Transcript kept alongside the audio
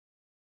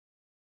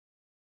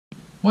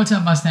What's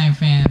up, Mustang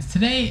fans?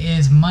 Today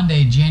is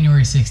Monday,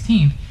 January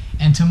 16th,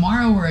 and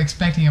tomorrow we're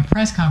expecting a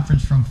press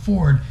conference from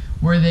Ford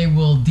where they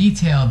will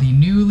detail the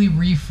newly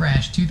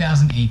refreshed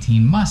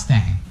 2018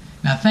 Mustang.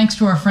 Now, thanks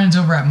to our friends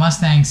over at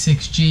Mustang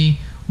 6G,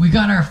 we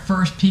got our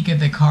first peek at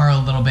the car a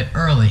little bit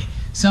early.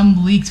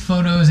 Some leaked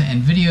photos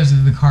and videos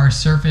of the car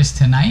surfaced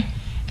tonight,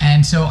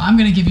 and so I'm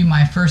going to give you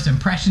my first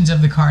impressions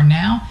of the car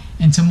now,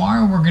 and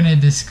tomorrow we're going to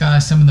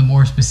discuss some of the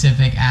more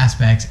specific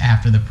aspects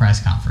after the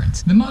press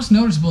conference. The most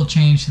noticeable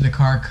change to the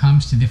car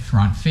comes to the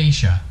front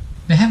fascia.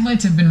 The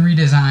headlights have been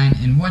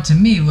redesigned in what to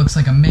me looks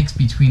like a mix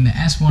between the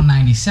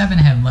S197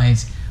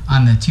 headlights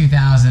on the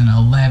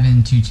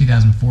 2011 to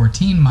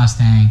 2014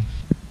 Mustang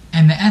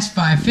and the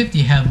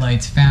S550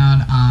 headlights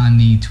found on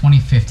the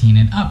 2015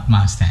 and up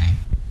Mustang.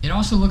 It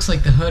also looks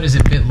like the hood is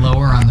a bit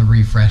lower on the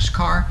refreshed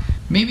car,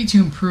 maybe to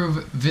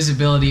improve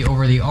visibility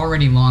over the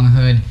already long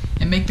hood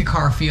and make the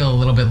car feel a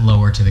little bit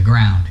lower to the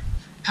ground.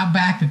 Out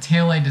back, the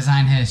taillight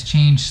design has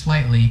changed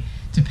slightly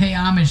to pay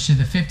homage to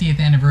the 50th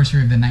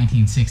anniversary of the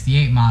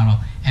 1968 model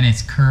and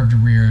its curved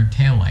rear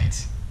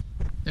taillights.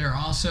 There are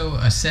also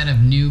a set of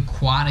new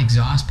quad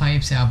exhaust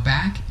pipes out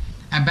back.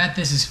 I bet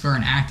this is for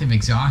an active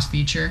exhaust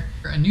feature.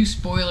 A new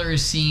spoiler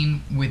is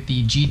seen with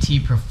the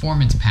GT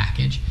Performance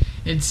package.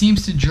 It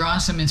seems to draw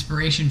some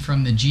inspiration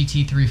from the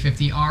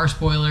GT350R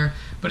spoiler,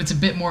 but it's a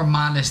bit more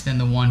modest than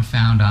the one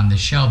found on the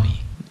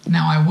Shelby.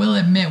 Now, I will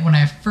admit, when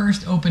I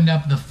first opened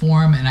up the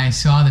forum and I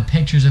saw the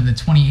pictures of the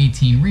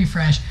 2018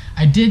 refresh,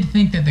 I did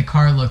think that the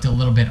car looked a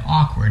little bit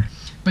awkward.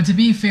 But to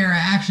be fair, I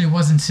actually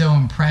wasn't so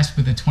impressed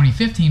with the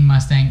 2015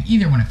 Mustang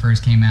either when it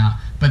first came out,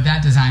 but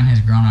that design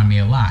has grown on me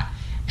a lot.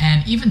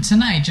 And even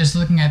tonight, just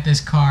looking at this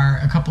car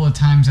a couple of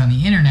times on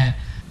the internet,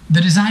 the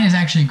design is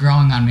actually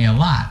growing on me a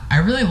lot. I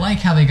really like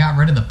how they got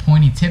rid of the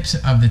pointy tips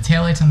of the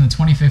taillights on the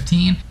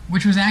 2015,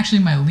 which was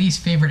actually my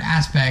least favorite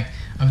aspect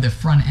of the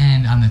front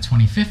end on the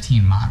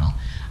 2015 model.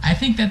 I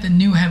think that the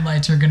new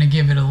headlights are going to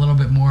give it a little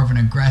bit more of an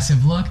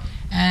aggressive look,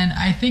 and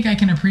I think I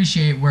can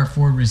appreciate where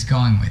Ford was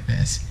going with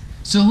this.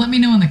 So let me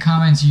know in the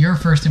comments your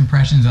first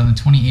impressions on the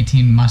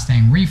 2018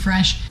 Mustang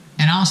refresh,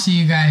 and I'll see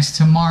you guys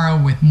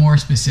tomorrow with more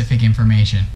specific information.